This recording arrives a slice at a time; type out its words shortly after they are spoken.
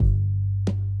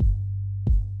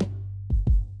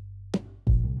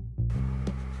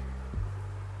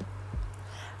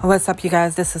What's up, you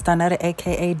guys? This is Donetta,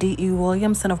 aka D.E.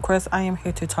 Williams, and of course, I am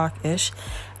here to talk ish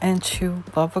and chew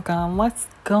bubblegum. What's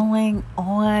going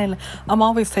on? I'm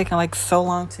always taking so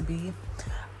long to be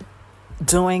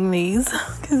doing these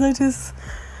because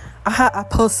I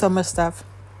post so much stuff.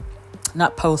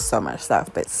 Not post so much stuff,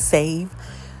 but save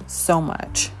so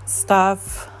much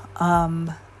stuff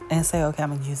and say, okay,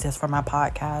 I'm gonna use this for my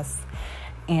podcast.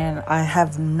 And I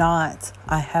have not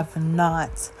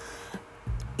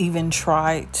even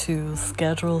try to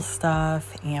schedule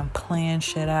stuff and plan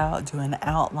shit out, do an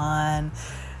outline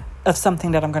of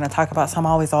something that I'm going to talk about. So I'm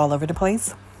always all over the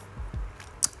place.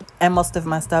 And most of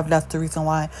my stuff, that's the reason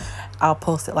why I'll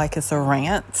post it like it's a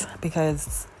rant,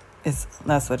 because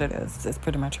that's what it is. It's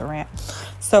pretty much a rant.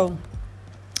 So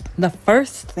the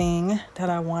first thing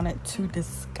that I wanted to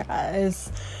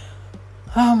discuss,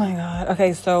 oh my God.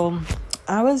 Okay, so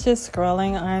I was just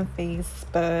scrolling on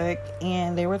Facebook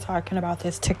and they were talking about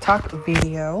this TikTok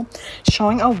video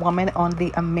showing a woman on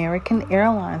the American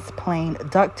Airlines plane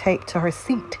duct taped to her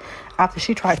seat after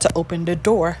she tried to open the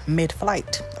door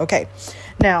mid-flight. Okay,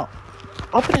 now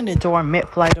opening the door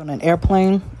mid-flight on an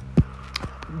airplane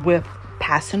with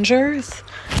passengers,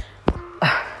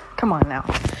 come on now,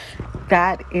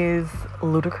 that is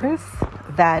ludicrous.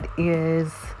 That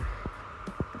is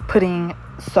putting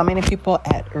so many people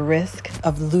at risk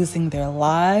of losing their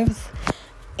lives.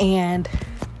 And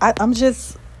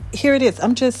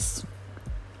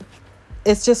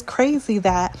it's just crazy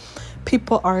that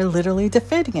people are literally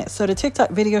defending it. So the TikTok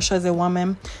video shows a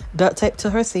woman duct taped to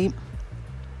her seat,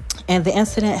 and the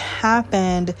incident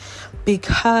happened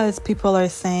because people are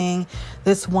saying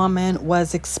this woman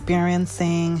was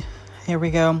experiencing, here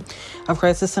we go, of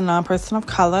course it's a non-person of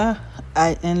color,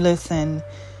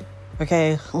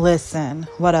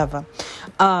 whatever.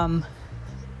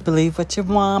 Believe what you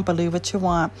want.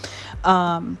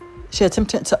 She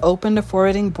attempted to open the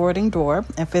forwarding boarding door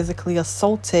and physically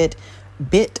assaulted,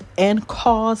 bit, and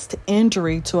caused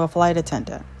injury to a flight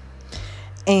attendant.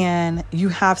 And you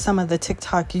have some of the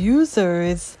TikTok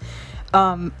users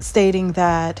stating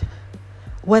that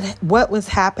what was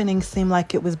happening seemed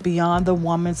like it was beyond the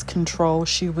woman's control.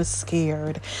 She was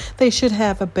scared. They should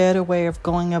have a better way of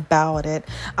going about it.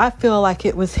 I feel like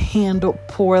it was handled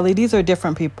poorly. These are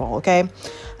different people, okay?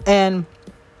 And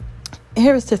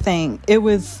here's the thing. It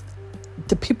was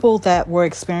the people that were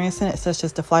experiencing it, such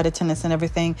as the flight attendants and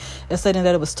everything, they're saying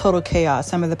that it was total chaos.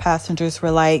 Some of the passengers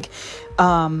were like,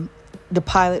 the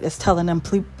pilot is telling them,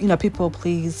 people,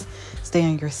 please stay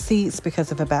in your seats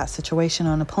because of a bad situation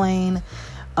on the plane.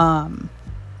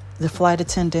 The flight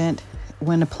attendant,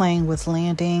 when the plane was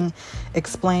landing,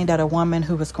 explained that a woman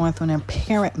who was going through an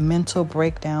apparent mental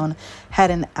breakdown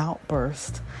had an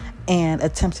outburst and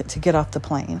attempted to get off the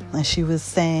plane. And she was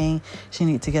saying she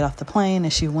needed to get off the plane,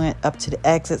 and she went up to the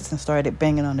exits and started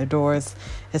banging on the doors,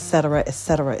 etc.,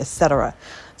 etc., etc.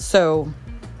 So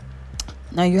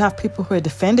now you have people who are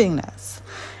defending this.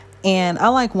 And I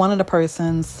like one of the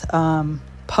person's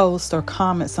posts or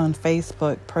comments on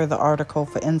Facebook, per the article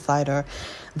for Insider.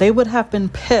 They would have been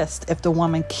pissed if the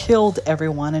woman killed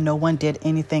everyone and no one did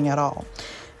anything at all.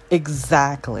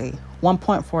 Exactly.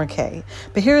 1.4K.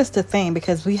 But here's the thing,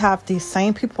 because we have these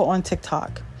same people on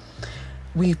TikTok.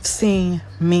 We've seen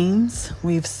memes.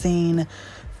 We've seen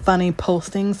funny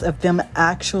postings of them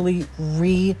actually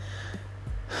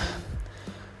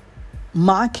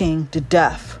mocking the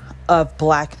death of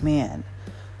black men,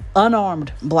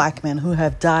 unarmed black men who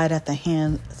have died at the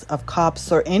hands of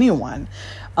cops or anyone,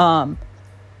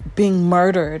 being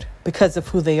murdered because of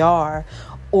who they are,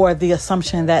 or the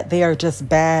assumption that they are just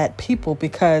bad people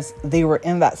because they were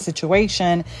in that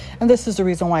situation, and this is the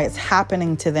reason why it's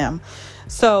happening to them.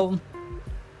 So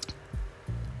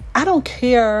I don't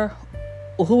care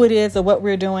who it is or what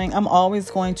we're doing. I'm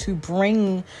always going to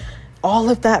bring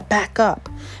all of that back up.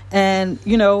 And,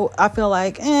 I feel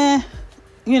like,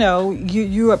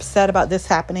 you're upset about this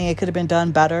happening. It could have been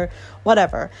done better,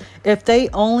 whatever. If they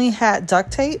only had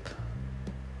duct tape,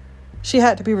 she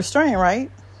had to be restrained,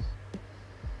 right?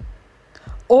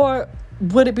 Or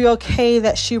would it be okay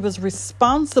that she was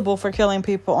responsible for killing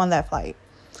people on that flight?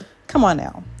 Come on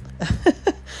now.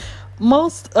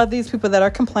 Most of these people that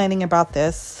are complaining about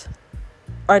this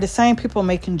are the same people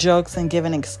making jokes and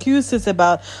giving excuses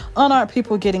about unarmed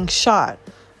people getting shot.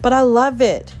 But I love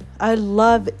it.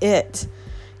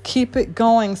 Keep it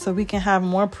going so we can have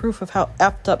more proof of how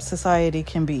effed up society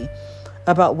can be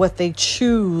about what they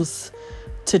choose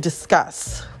to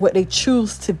discuss, what they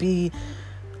choose to be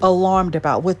alarmed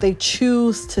about, what they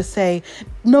choose to say,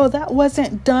 no, that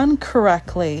wasn't done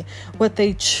correctly, what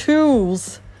they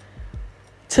choose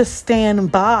to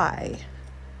stand by.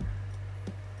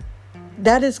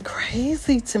 That is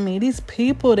crazy to me. These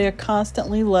people, they're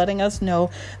constantly letting us know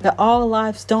that all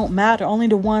lives don't matter, only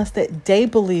the ones that they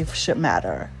believe should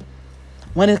matter.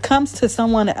 When it comes to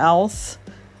someone else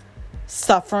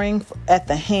suffering at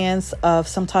the hands of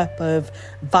some type of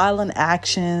violent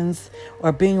actions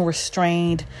or being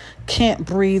restrained, can't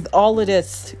breathe, all of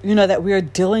this, that we are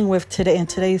dealing with today in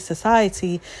today's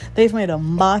society, they've made a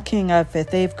mocking of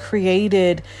it. They've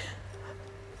created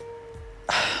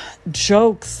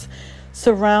jokes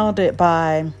surrounded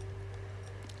by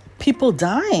people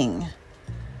dying,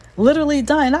 literally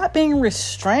dying, not being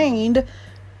restrained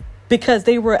because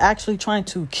they were actually trying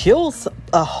to kill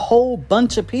a whole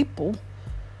bunch of people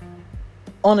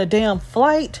on a damn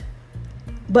flight,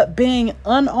 but being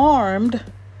unarmed.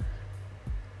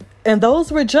 And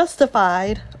those were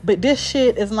justified, but this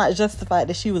shit is not justified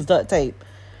that she was duct taped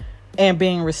and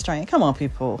being restrained. Come on,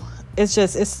 people. It's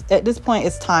at this point,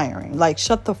 it's tiring. Like,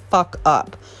 shut the fuck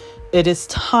up. It is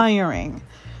tiring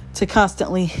to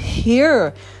constantly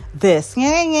hear this.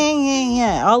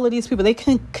 Yeah. All of these people, they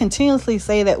can continuously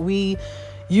say that we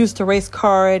use the race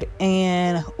card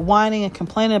and whining and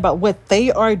complaining about what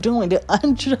they are doing, the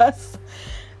unjust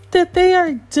that they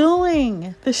are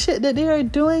doing, the shit that they are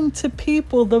doing to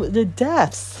people, the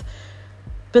deaths,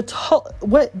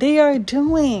 what they are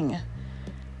doing.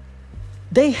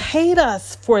 They hate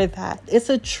us for that. It's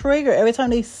a trigger every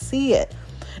time they see it.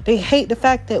 They hate the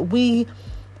fact that we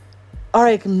are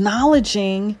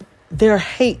acknowledging their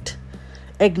hate,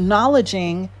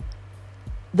 acknowledging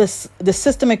the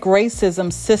systemic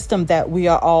racism system that we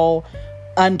are all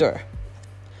under.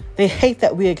 They hate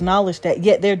that we acknowledge that,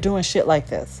 yet they're doing shit like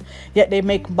this. Yet they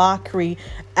make mockery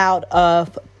out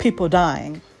of people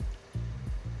dying.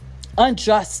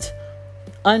 Unjust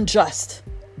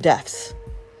deaths.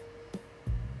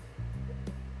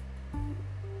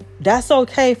 That's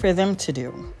okay for them to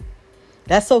do.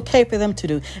 That's okay for them to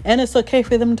do. And it's okay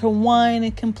for them to whine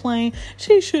and complain.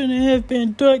 She shouldn't have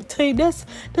been duct taped.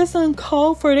 That's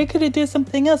uncalled for. They could have did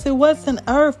something else. It wasn't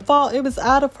her fault. It was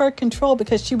out of her control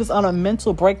because she was on a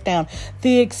mental breakdown.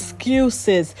 The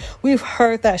excuses. We've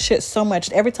heard that shit so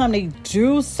much. Every time they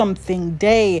do something,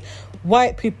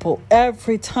 white people,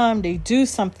 every time they do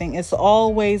something, it's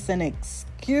always an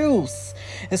excuse.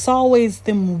 It's always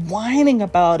them whining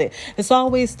about it. It's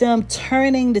always them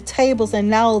turning the tables,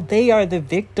 and now they are the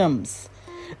victims.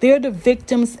 They're the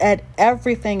victims at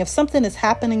everything. If something is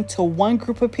happening to one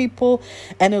group of people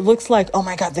and it looks like, oh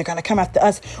my God, they're going to come after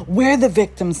us, we're the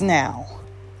victims now.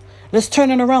 Let's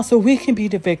turn it around so we can be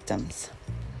the victims.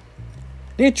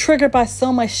 They're triggered by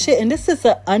so much shit, and this is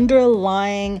an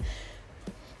underlying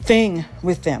thing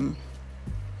with them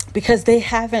because they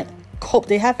haven't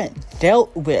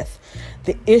dealt with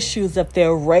the issues of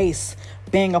their race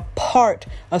being a part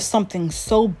of something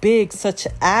so big, such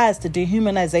as the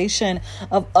dehumanization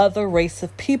of other race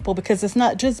of people, because it's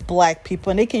not just black people,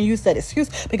 and they can use that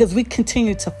excuse because we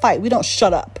continue to fight. We don't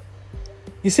shut up.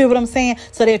 You see what I'm saying?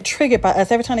 So they're triggered by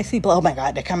us every time they see, oh my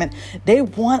God, they're coming. They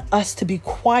want us to be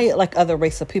quiet like other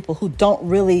race of people who don't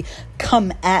really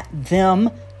come at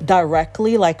them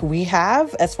directly like we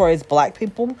have as far as black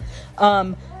people.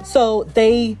 So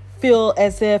they feel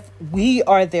as if we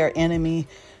are their enemy,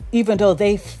 even though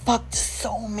they fucked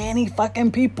so many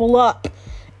fucking people up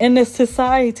in this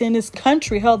society, in this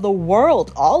country, hell, the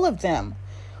world, all of them.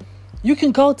 You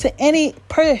can go to any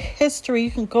part of history,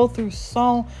 you can go through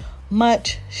so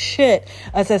much shit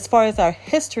as far as our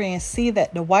history and see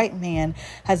that the white man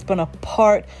has been a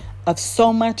part of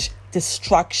so much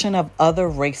destruction of other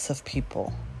race of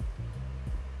people.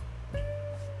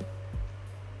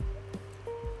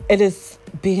 It is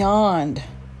beyond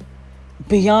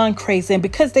crazy. And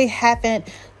because they haven't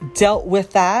dealt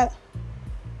with that,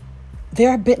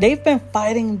 they've been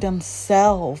fighting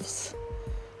themselves.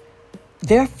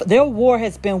 Their war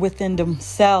has been within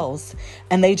themselves,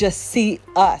 and they just see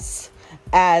us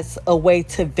as a way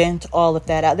to vent all of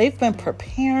that out. They've been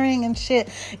preparing and shit.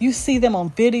 You see them on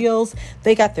videos.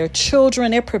 They got their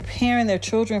children. They're preparing their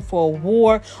children for a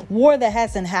war that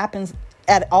hasn't happened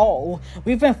at all.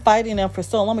 We've been fighting them for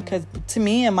so long because, to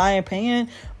me, in my opinion,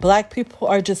 black people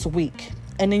are just weak.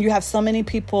 And then you have so many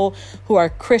people who are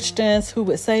Christians who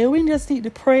would say, oh, we just need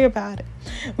to pray about it.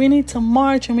 We need to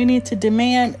march and we need to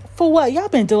demand. For what? Y'all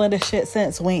been doing this shit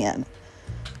since when?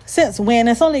 Since when?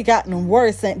 It's only gotten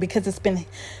worse because it's been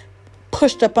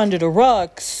pushed up under the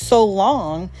rug so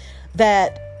long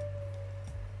that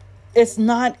it's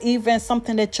not even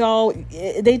something that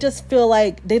they just feel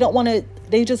like they don't want to.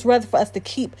 They just rather for us to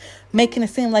keep making it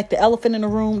seem like the elephant in the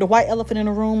room, the white elephant in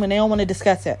the room, and they don't want to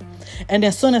discuss it. And then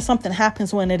as soon as something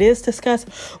happens when it is discussed,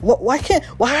 why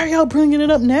are y'all bringing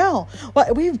it up now?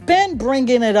 We've been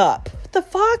bringing it up the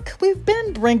fuck? We've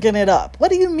been bringing it up. What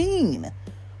do you mean?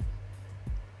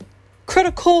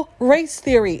 Critical race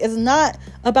theory is not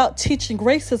about teaching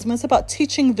racism. It's about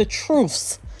teaching the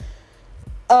truths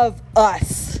of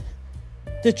us.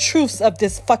 The truths of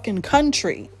this fucking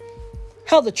country.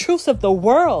 Hell, the truths of the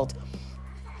world.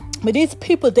 But these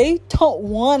people, they don't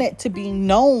want it to be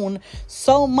known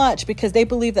so much because they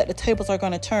believe that the tables are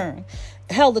going to turn.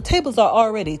 Hell, the tables are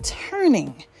already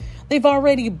turning. They've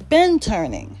already been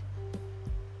turning.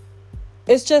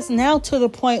 It's just now to the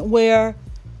point where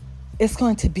it's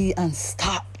going to be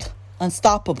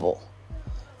unstoppable.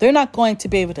 They're not going to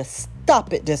be able to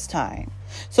stop it this time.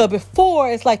 So before,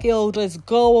 it's like it'll just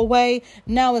go away.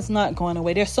 Now it's not going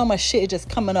away. There's so much shit just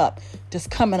coming up.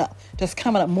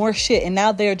 More shit. And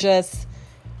now they're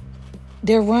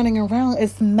running around.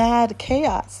 It's mad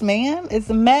chaos, man. It's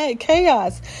mad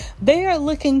chaos. They are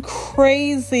looking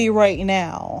crazy right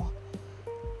now.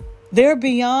 They're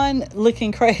beyond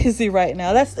looking crazy right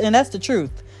now. That's the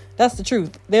truth. That's the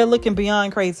truth. They're looking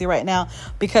beyond crazy right now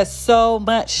because so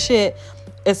much shit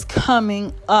is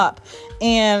coming up.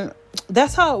 And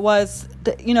that's how it was.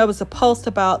 It was a post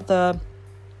about oh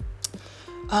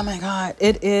my God,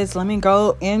 it is. Let me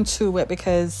go into it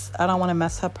because I don't want to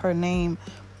mess up her name.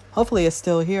 Hopefully it's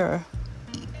still here.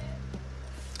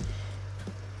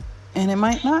 And it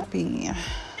might not be.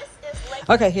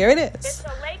 Okay, here it is.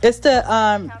 It's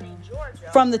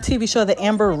from the TV show, The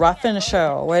Amber Ruffin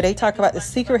Show, where they talk about the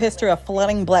secret history of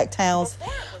flooding black towns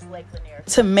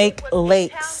to make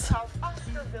lakes.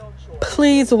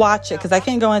 Please watch it because I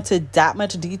can't go into that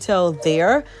much detail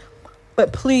there.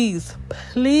 But please.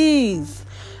 It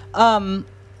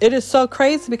is so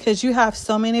crazy because you have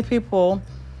so many people.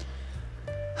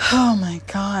 Oh my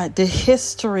God. The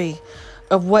history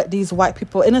of what these white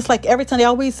people. And it's like every time they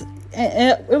always.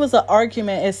 And it was an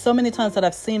argument. It's so many times that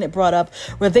I've seen it brought up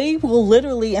where they will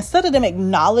literally, instead of them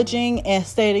acknowledging and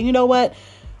stating, you know what?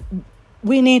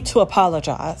 We need to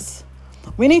apologize.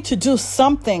 We need to do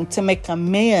something to make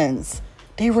amends.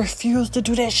 They refuse to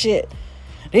do that shit.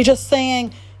 They just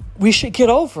saying we should get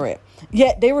over it.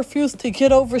 Yet they refuse to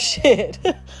get over shit.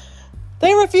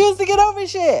 They refuse to get over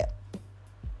shit.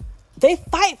 They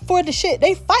fight for the shit.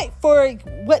 They fight for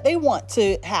what they want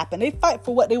to happen. They fight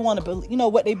for what they want to believe,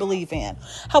 what they believe in.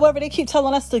 However, they keep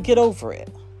telling us to get over it.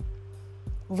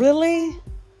 Really?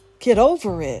 Get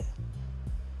over it.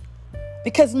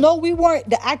 Because no, we weren't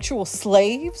the actual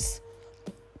slaves.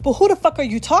 But who the fuck are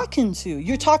you talking to?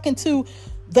 You're talking to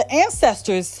the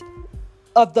ancestors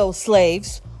of those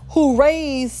slaves who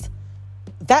raised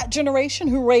that generation,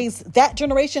 who raised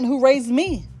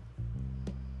me.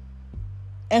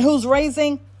 And who's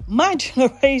raising my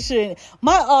generation,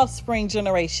 my offspring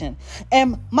generation.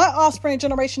 And my offspring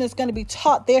generation is going to be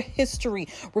taught their history,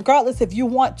 regardless if you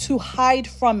want to hide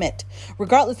from it,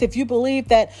 regardless if you believe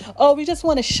that, we just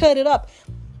want to shut it up.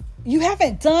 You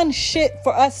haven't done shit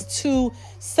for us to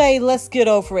say, let's get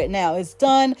over it now. It's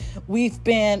done. We've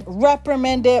been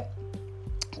reprimanded.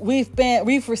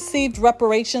 We've received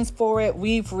reparations for it.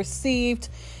 We've received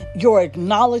your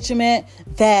acknowledgement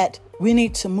that we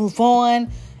need to move on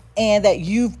and that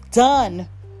you've done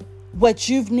what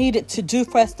you've needed to do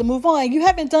for us to move on. You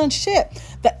haven't done shit.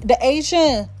 The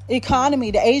Asian economy,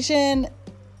 the Asian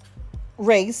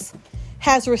race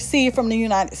has received from the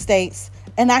United States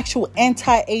an actual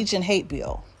anti-Asian hate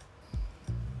bill.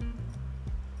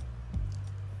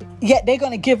 Yet they're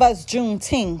going to give us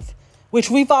Juneteenth,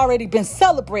 which we've already been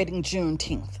celebrating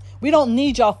Juneteenth. We don't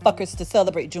need y'all fuckers to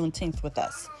celebrate Juneteenth with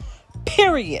us.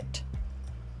 Period.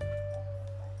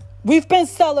 We've been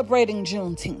celebrating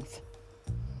Juneteenth.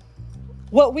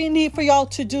 What we need for y'all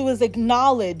to do is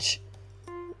acknowledge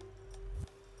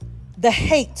the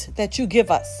hate that you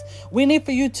give us. We need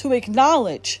for you to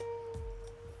acknowledge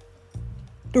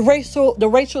the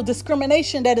racial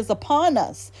discrimination that is upon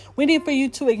us. We need for you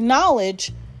to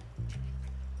acknowledge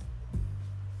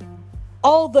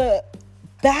all the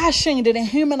bashing, the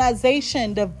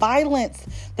dehumanization, the violence,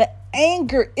 the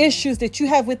anger issues that you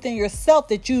have within yourself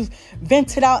that you've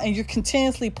vented out and you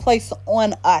continuously place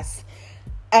on us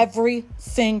every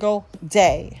single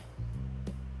day.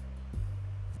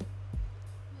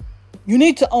 You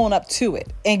need to own up to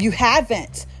it. And you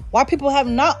haven't. Why people have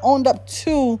not owned up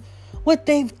to what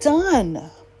they've done.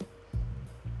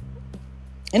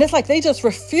 And it's like they just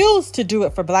refuse to do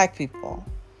it for black people.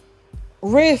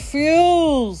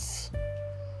 Refuse.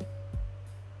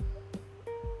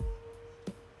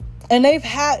 And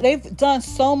they've done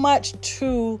so much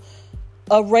to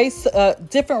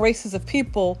different races of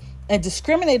people and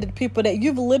discriminated people that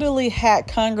you've literally had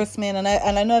congressmen, and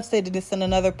I know I've stated this in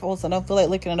another post, I don't feel like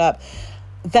looking it up,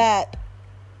 that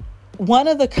one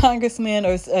of the congressmen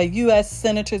or U.S.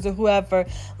 senators or whoever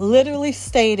literally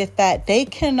stated that they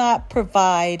cannot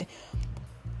provide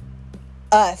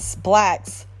us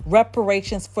blacks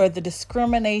reparations for the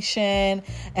discrimination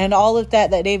and all of that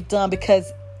they've done,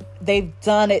 because they've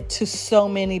done it to so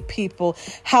many people.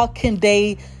 How can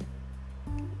they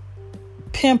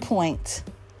pinpoint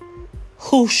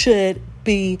who should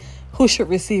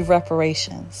receive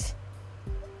reparations?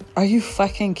 Are you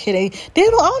fucking kidding? I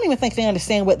don't even think they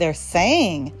understand what they're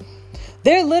saying.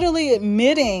 They're literally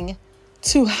admitting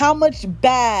to how much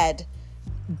bad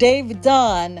they've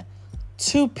done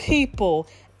to people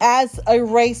as a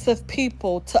race of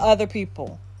people to other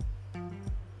people.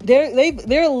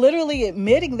 They're literally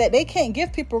admitting that they can't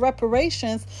give people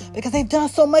reparations because they've done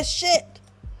so much shit.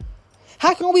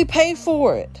 How can we pay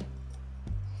for it?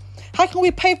 How can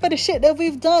we pay for the shit that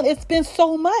we've done? It's been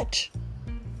so much.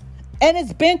 And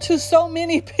it's been to so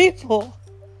many people.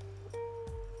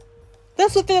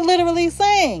 That's what they're literally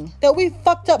saying. That we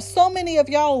fucked up so many of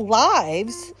y'all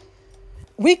lives.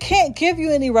 We can't give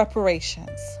you any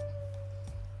reparations.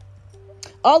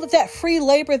 All of that free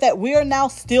labor that we are now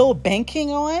still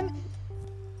banking on,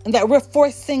 and that we're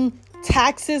forcing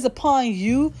taxes upon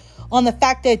you on the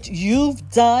fact that you've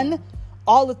done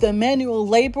all of the manual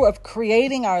labor of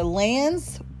creating our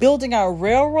lands, building our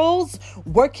railroads,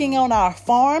 working on our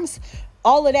farms,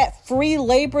 all of that free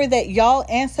labor that y'all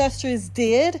ancestors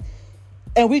did,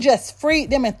 and we just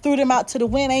freed them and threw them out to the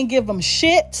wind, ain't give them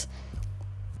shit,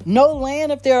 no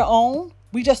land of their own.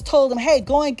 We just told them, hey,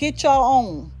 go and get your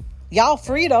own. Y'all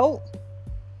free though.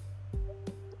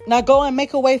 Now go and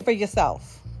make a way for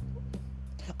yourself.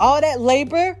 All that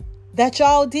labor that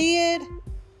y'all did,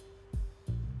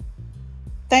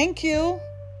 thank you.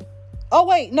 Oh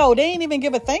wait, no, they didn't even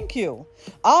give a thank you.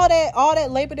 All that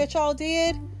labor that y'all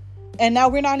did, and now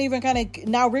we're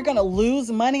gonna lose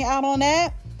money out on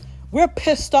that. We're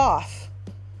pissed off.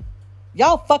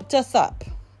 Y'all fucked us up.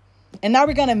 And now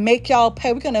we're going to make y'all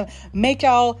pay. We're going to make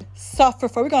y'all suffer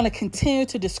for. We're going to continue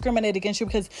to discriminate against you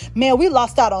because, man, we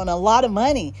lost out on a lot of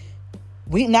money.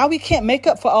 Now we can't make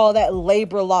up for all that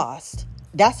labor lost.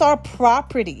 That's our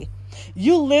property.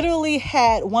 You literally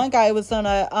had one guy, it was on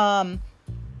a,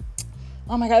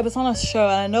 oh my God, it was on a show.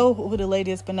 I know who the lady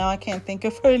is, but now I can't think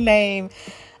of her name.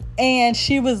 And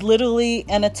she was literally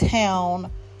in a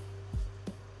town.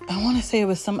 I want to say it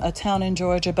was a town in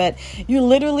Georgia, but you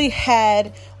literally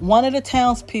had one of the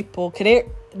townspeople,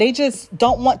 they just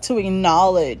don't want to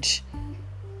acknowledge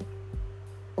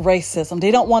racism.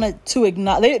 They don't want to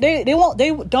acknowledge, they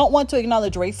don't want to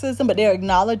acknowledge racism, but they're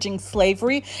acknowledging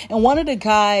slavery. And one of the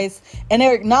guys, and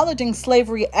they're acknowledging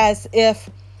slavery as if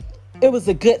it was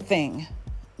a good thing,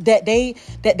 that they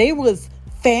was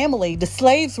family. The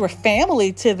slaves were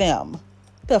family to them.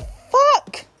 The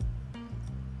fuck?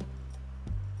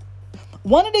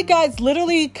 One of the guys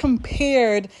literally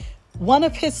compared one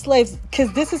of his slaves,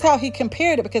 because this is how he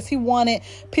compared it, because he wanted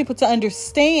people to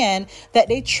understand that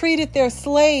they treated their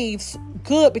slaves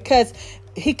good, because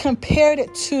he compared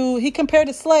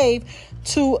a slave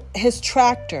to his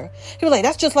tractor. He was like,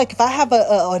 that's just like if I have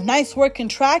a nice working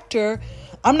tractor,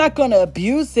 I'm not going to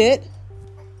abuse it.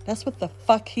 That's what the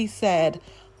fuck he said.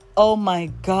 Oh my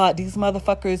God, these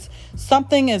motherfuckers,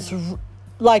 something is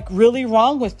like really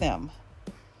wrong with them.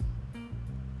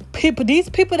 These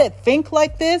people that think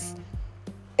like this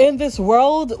in this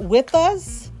world with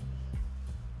us,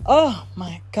 oh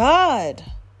my God.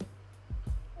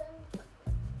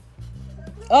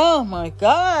 Oh my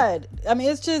God. I mean,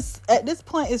 it's just, at this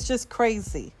point, it's just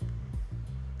crazy.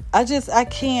 I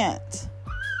can't.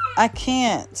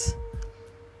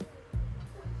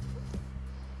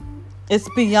 It's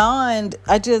beyond,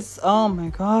 oh my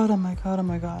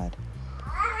God.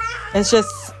 It's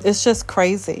just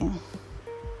crazy.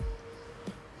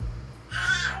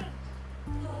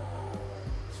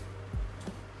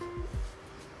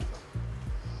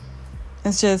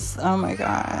 It's just, oh my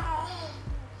God.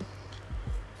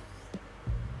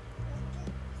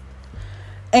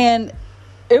 And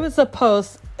it was a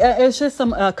post. It was just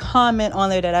a comment on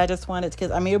there that I just wanted to,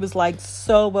 because I mean, it was like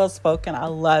so well spoken. I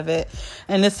love it.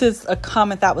 And this is a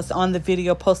comment that was on the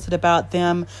video posted about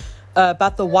them,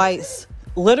 about the whites,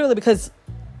 literally, because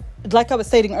like I was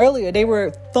stating earlier, they were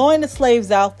throwing the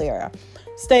slaves out there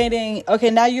stating,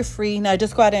 okay, now you're free. Now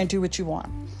just go out there and do what you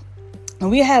want. And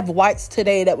we have whites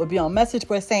today that would be on message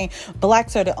boards saying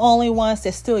blacks are the only ones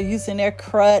that's still using their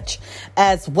crutch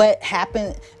as what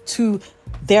happened to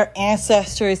their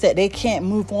ancestors, that they can't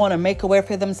move on or make a way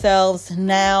for themselves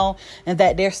now, and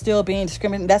that they're still being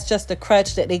discriminated. That's just a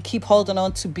crutch that they keep holding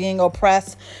on to being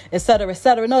oppressed, etc.,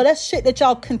 etc. No, that's shit that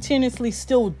y'all continuously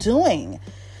still doing.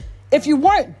 If you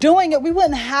weren't doing it, we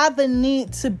wouldn't have the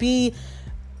need to be,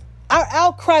 our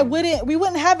outcry we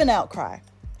wouldn't have an outcry.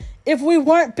 If we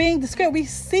weren't being discreet, we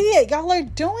see it. Y'all are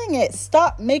doing it.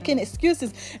 Stop making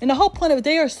excuses. And the whole point of it,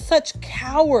 they are such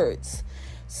cowards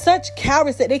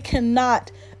that they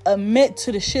cannot admit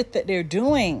to the shit that they're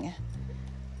doing.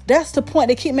 That's the point.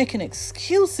 They keep making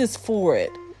excuses for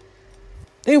it.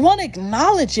 They want to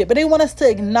acknowledge it, but they want us to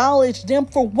acknowledge them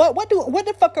for what? What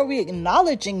the fuck are we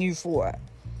acknowledging you for?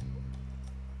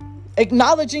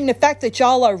 Acknowledging the fact that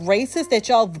y'all are racist, that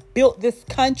y'all built this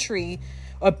country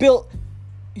or built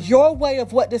your way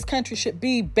of what this country should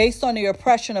be based on the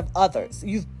oppression of others.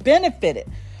 You've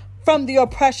benefited from the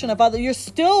oppression of others. You're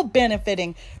still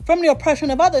benefiting from the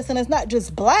oppression of others. And it's not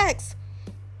just blacks.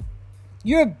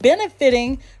 You're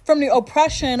benefiting from the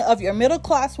oppression of your middle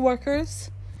class workers.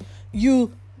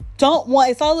 You don't want,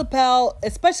 it's all about,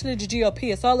 especially the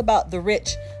GOP, it's all about the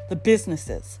rich, the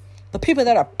businesses, the people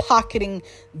that are pocketing,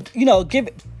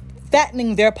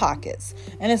 fattening their pockets.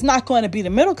 And it's not going to be the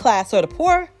middle class or the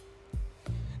poor.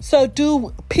 So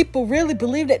do people really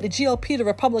believe that the GOP, the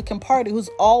Republican Party, who's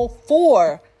all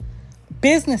for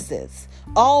businesses,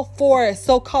 all for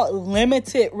so-called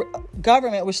limited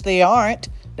government, which they aren't,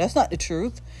 that's not the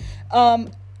truth.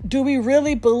 Do we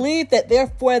really believe that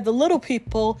they're for the little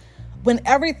people when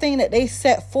everything that they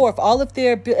set forth,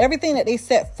 everything that they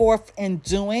set forth in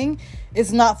doing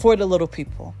is not for the little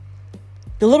people?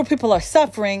 The little people are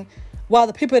suffering while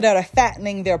the people that are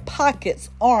fattening their pockets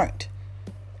aren't.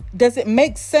 Does it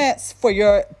make sense for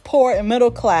your poor and middle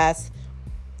class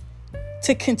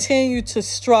to continue to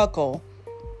struggle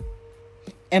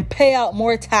and pay out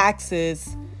more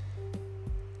taxes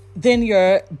than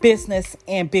your business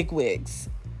and bigwigs,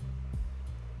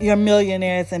 your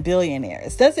millionaires and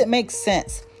billionaires? Does it make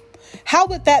sense? How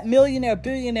would that millionaire,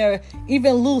 billionaire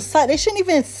even lose sight? They shouldn't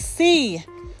even see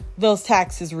those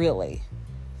taxes really.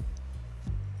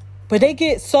 But they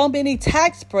get so many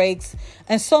tax breaks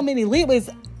and so many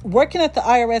leeways. Working at the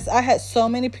IRS, I had so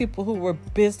many people who were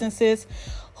businesses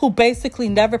who basically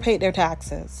never paid their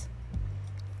taxes.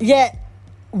 Yet,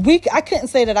 I couldn't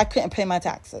say that I couldn't pay my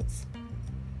taxes.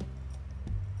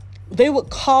 They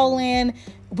would call in.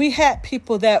 We had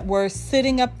people that were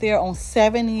sitting up there on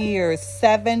 7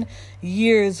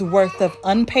 years worth of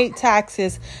unpaid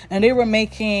taxes, and they were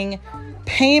making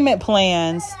payment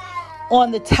plans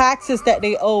on the taxes that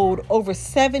they owed over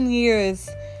 7 years.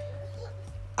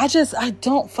 I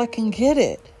don't fucking get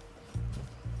it.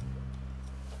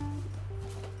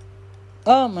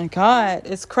 Oh my God,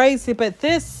 it's crazy. But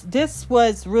this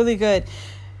was really good.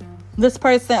 This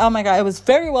person, oh my God, it was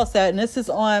very well said. And this is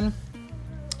on,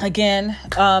 again,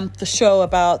 the show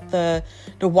about the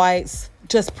whites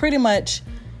just pretty much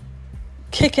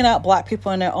kicking out black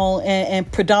people in their own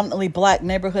and predominantly black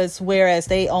neighborhoods, whereas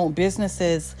they own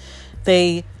businesses.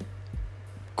 They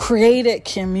created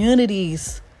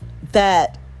communities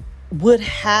that would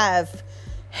have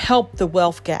helped the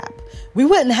wealth gap. We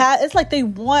wouldn't have, it's like they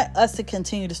want us to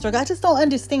continue to struggle. I just don't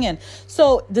understand.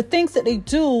 So the things that they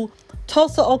do,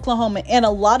 Tulsa, Oklahoma, and a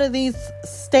lot of these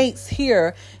states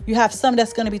here, you have some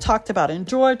that's going to be talked about in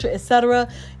Georgia, etc.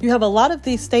 You have a lot of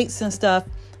these states and stuff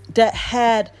that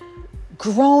had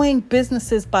growing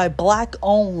businesses by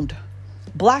black-owned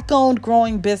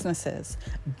growing businesses.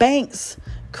 Banks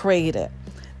created.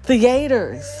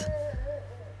 Theaters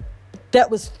that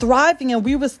was thriving, and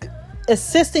we was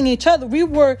assisting each other. We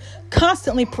were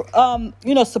constantly,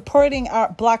 supporting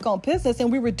our black-owned business,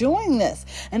 and we were doing this.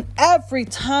 And every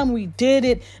time we did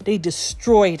it, they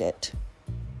destroyed it.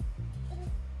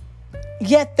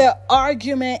 Yet the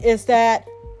argument is that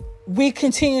we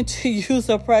continue to use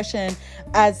oppression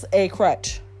as a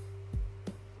crutch.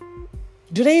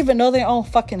 Do they even know their own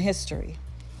fucking history?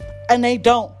 And they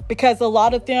don't, because a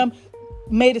lot of them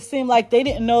made it seem like they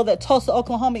didn't know that Tulsa,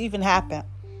 Oklahoma even happened.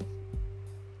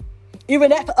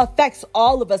 Even that affects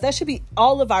all of us. That should be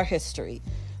all of our history.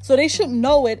 So they should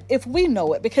know it if we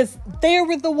know it, because they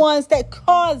were the ones that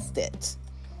caused it.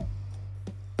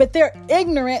 But they're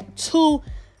ignorant to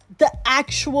the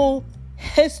actual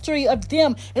history of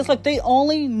them. It's like they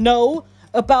only know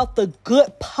about the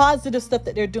good, positive stuff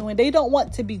that they're doing. They don't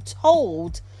want to be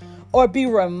told or be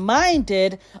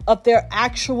reminded of their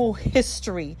actual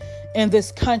history in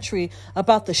this country,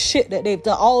 about the shit that they've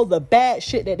done, all the bad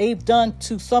shit that they've done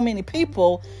to so many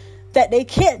people that they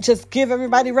can't just give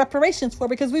everybody reparations for,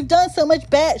 because we've done so much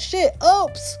bad shit.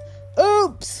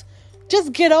 Oops.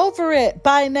 Just get over it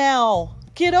by now.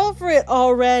 Get over it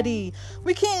already.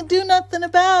 We can't do nothing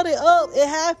about it. Oh, it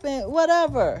happened.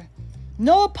 Whatever.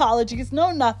 No apologies.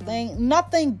 No nothing.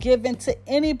 Nothing given to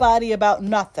anybody about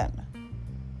nothing.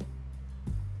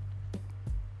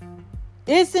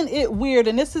 Isn't it weird?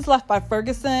 And this is left by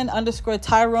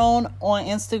Ferguson_Tyrone on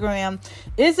Instagram.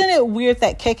 Isn't it weird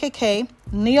that KKK,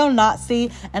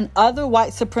 neo-Nazi, and other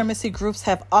white supremacy groups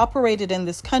have operated in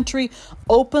this country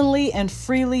openly and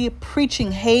freely,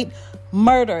 preaching hate,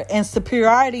 murder, and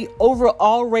superiority over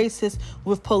all races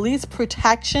with police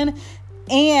protection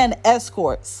and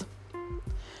escorts,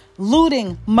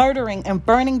 looting, murdering, and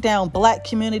burning down black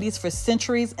communities for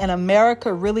centuries, and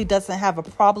America really doesn't have a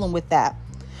problem with that.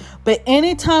 But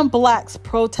anytime blacks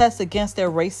protest against their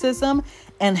racism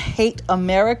and hate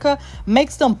America,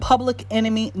 makes them public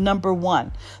enemy number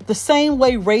one. The same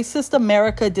way racist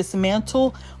America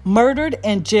dismantled, murdered,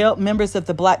 and jailed members of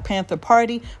the Black Panther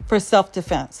Party for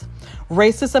self-defense.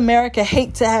 Racist America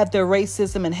hate to have their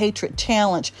racism and hatred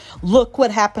challenged. Look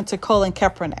what happened to Colin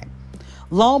Kaepernick.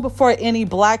 Long before any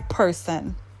black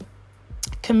person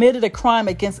committed a crime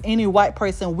against any white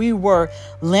person, we were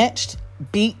lynched,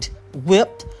 beat,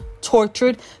 whipped,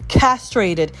 tortured,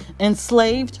 castrated,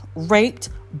 enslaved, raped,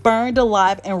 burned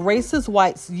alive, and racist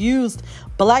whites used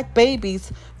black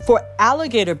babies for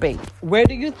alligator bait. Where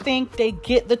do you think they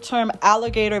get the term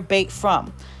alligator bait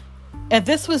from? And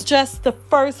this was just the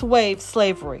first wave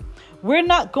slavery. We're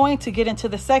not going to get into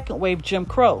the second wave, Jim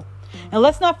Crow. And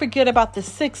let's not forget about the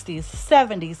 60s,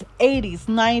 70s, 80s,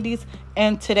 90s,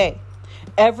 and today.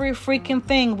 Every freaking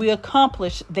thing we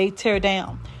accomplish, they tear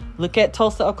down. Look at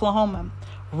Tulsa, Oklahoma,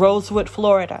 Rosewood,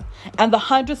 Florida, and the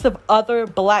hundreds of other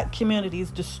black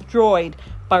communities destroyed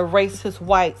by racist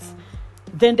whites.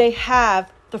 Then they have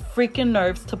the freaking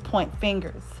nerves to point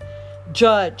fingers,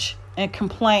 judge, and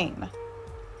complain.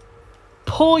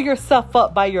 Pull yourself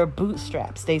up by your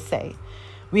bootstraps, they say.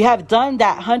 We have done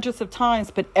that hundreds of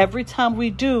times, but every time we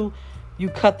do, you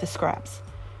cut the scraps.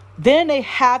 Then they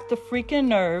have the freaking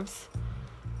nerves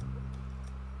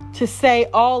to say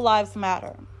all lives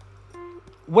matter.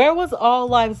 Where was all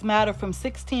lives matter from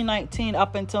 1619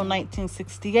 up until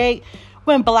 1968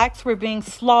 when blacks were being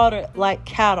slaughtered like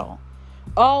cattle?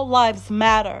 All lives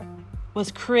matter was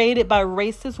created by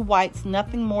racist whites,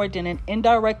 nothing more than an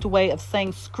indirect way of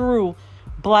saying screw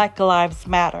Black Lives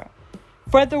Matter.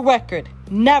 For the record,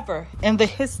 never in the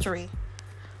history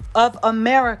of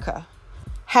America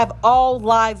have all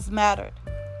lives mattered.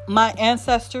 My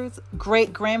ancestors,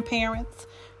 great-grandparents,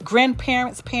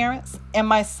 grandparents' parents, and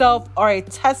myself are a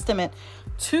testament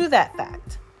to that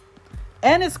fact.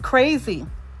 And it's crazy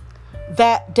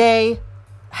that the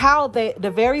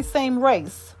very same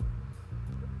race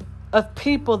of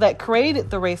people that created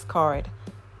the race card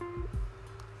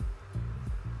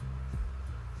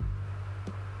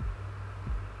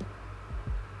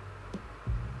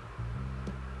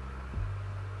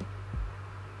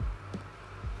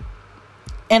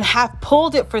and have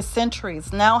pulled it for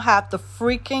centuries now have the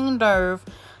freaking nerve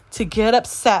to get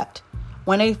upset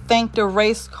when they think the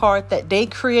race card that they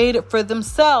created for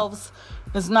themselves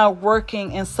is not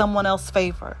working in someone else's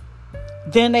favor.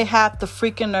 Then they have the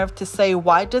freaking nerve to say,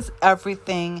 why does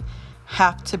everything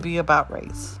have to be about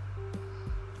race?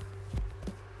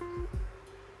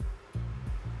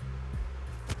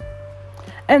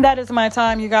 And that is my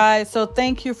time, you guys. So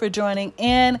thank you for joining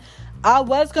in. I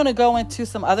was going to go into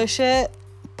some other shit.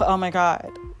 Oh my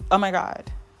God.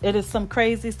 It is some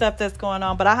crazy stuff that's going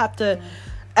on, but I have to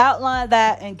outline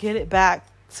that and get it back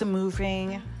to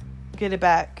moving, get it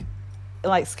back,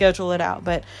 like schedule it out.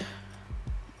 But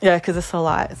yeah, because it's a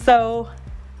lot. So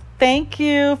thank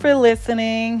you for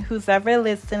listening. Who's ever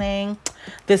listening.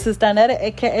 This is Donetta,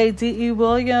 aka D.E.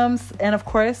 Williams. And of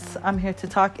course, I'm here to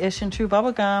talk ish and true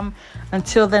bubblegum.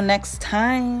 Until the next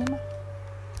time.